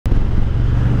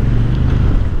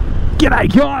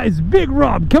G'day guys, Big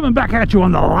Rob coming back at you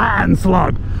on the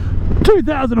Landslug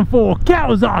 2004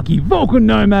 Kawasaki Vulcan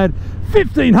Nomad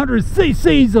 1500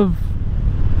 cc's of...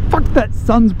 Fuck, that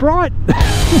sun's bright.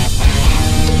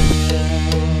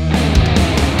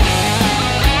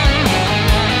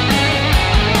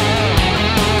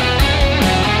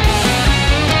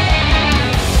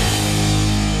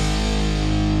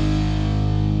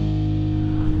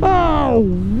 Oh,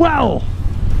 well,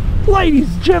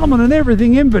 ladies, gentlemen, and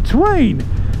everything in between.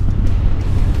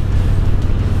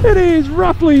 It is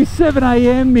roughly 7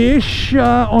 AM-ish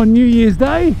on New Year's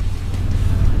Day.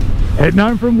 Heading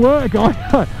home from work.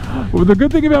 Well, the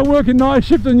good thing about working night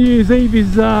shift on New Year's Eve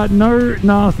is no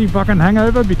nasty fucking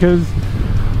hangover, because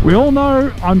we all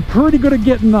know I'm pretty good at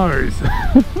getting those.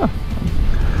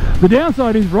 The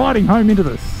downside is riding home into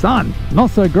the sun. Not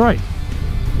so great.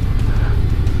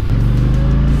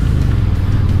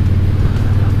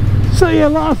 So yeah,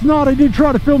 last night I did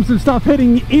try to film some stuff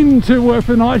heading into work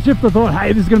for the night shift. I thought,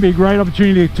 hey, this is going to be a great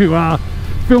opportunity to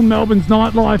film Melbourne's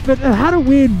nightlife, but it had a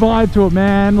weird vibe to it,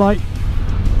 man. Like,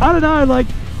 I don't know, like,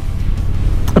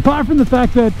 apart from the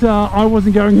fact that I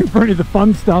wasn't going in for any of the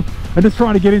fun stuff and just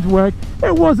trying to get into work,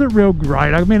 it wasn't real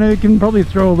great. I mean, I can probably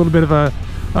throw a little bit of a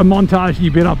montage-y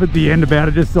bit up at the end about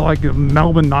it, just like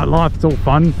Melbourne nightlife. It's all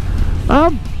fun.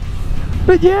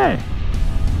 But yeah,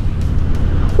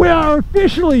 we are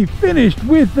officially finished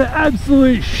with the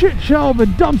absolute shit show of a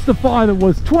dumpster fire that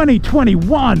was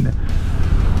 2021.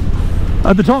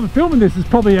 At the time of filming this, is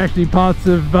probably actually parts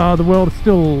of the world are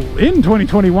still in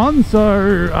 2021,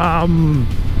 so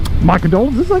my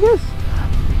condolences, I guess.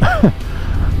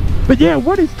 But yeah,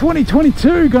 what is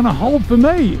 2022 gonna hold for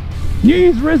me? New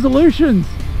Year's resolutions,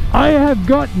 I have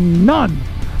got none.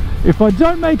 If I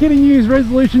don't make any New Year's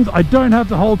resolutions, I don't have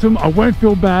to hold to them. I won't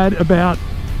feel bad about,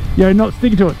 you know, not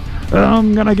sticking to it.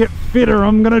 I'm gonna get fitter,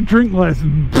 I'm gonna drink less.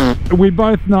 We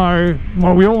both know,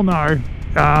 well, we all know,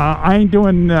 I ain't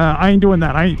doing that.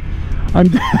 I'm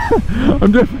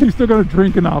definitely still gonna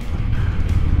drink enough.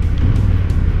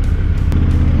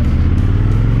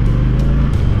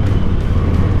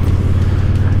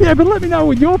 Yeah, but let me know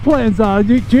what your plans are.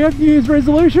 Do you have New Year's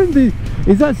resolutions?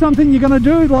 Is that something you're gonna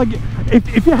do? Like,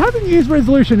 if you have a New Year's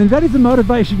resolution and that is the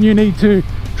motivation you need to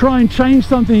try and change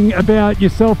something about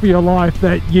yourself or your life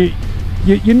that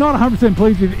you're not 100%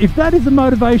 pleased with, if that is the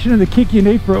motivation and the kick you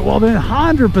need for it, well then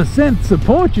 100%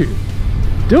 support you.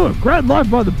 Do it. Grab life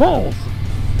by the balls.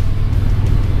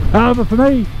 However, for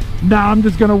me, nah, I'm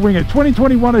just going to wing it.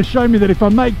 2021 has shown me that if I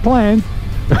make plans,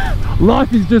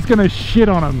 life is just going to shit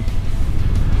on them.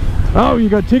 Oh, you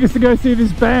got tickets to go see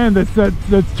this band that's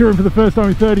touring for the first time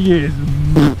in 30 years.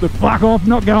 The fuck off,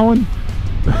 not going.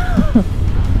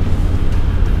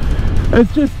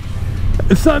 It's just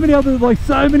so many other, like,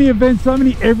 so many events, so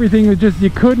many everything, that just you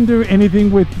couldn't do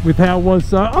anything with how it was.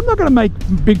 So I'm not going to make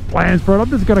big plans for it. I'm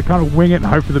just going to kind of wing it and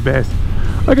hope for the best.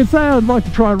 I can say I'd like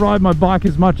to try and ride my bike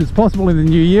as much as possible in the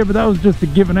new year, but that was just a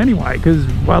given anyway, because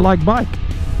I like bike.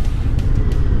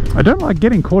 I don't like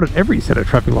getting caught at every set of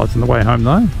traffic lights on the way home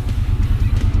though.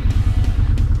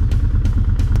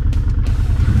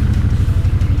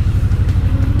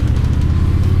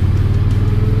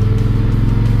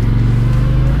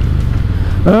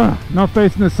 Not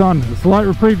facing the sun. A slight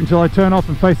reprieve until I turn off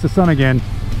and face the sun again.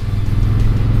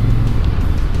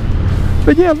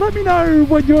 But yeah, let me know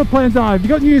what your plans are. If you've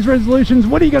got New Year's resolutions,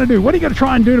 what are you going to do? What are you going to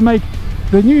try and do to make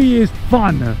the New Year's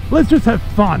fun? Let's just have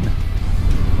fun.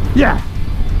 Yeah.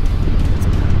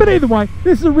 But either way,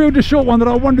 this is a real just short one that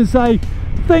I wanted to say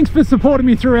thanks for supporting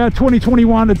me throughout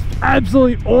 2021. It's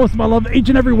absolutely awesome. I love each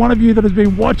and every one of you that has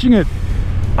been watching it.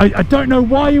 I don't know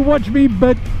why you watch me,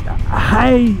 but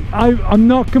hey, I'm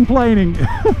not complaining.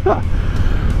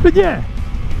 But yeah,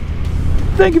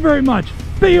 thank you very much.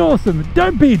 Be awesome.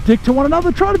 Don't be a dick to one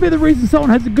another. Try to be the reason someone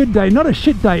has a good day, not a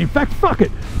shit day. In fact, fuck it.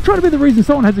 Try to be the reason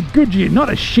someone has a good year, not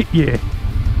a shit year.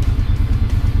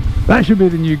 That should be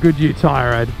the new Goodyear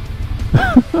tire ad.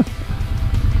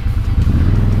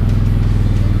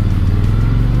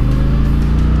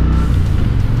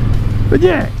 But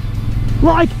yeah,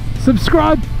 like,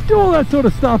 subscribe, do all that sort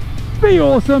of stuff. Be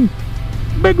awesome.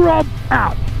 Big Rob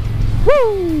out.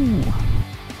 Woo!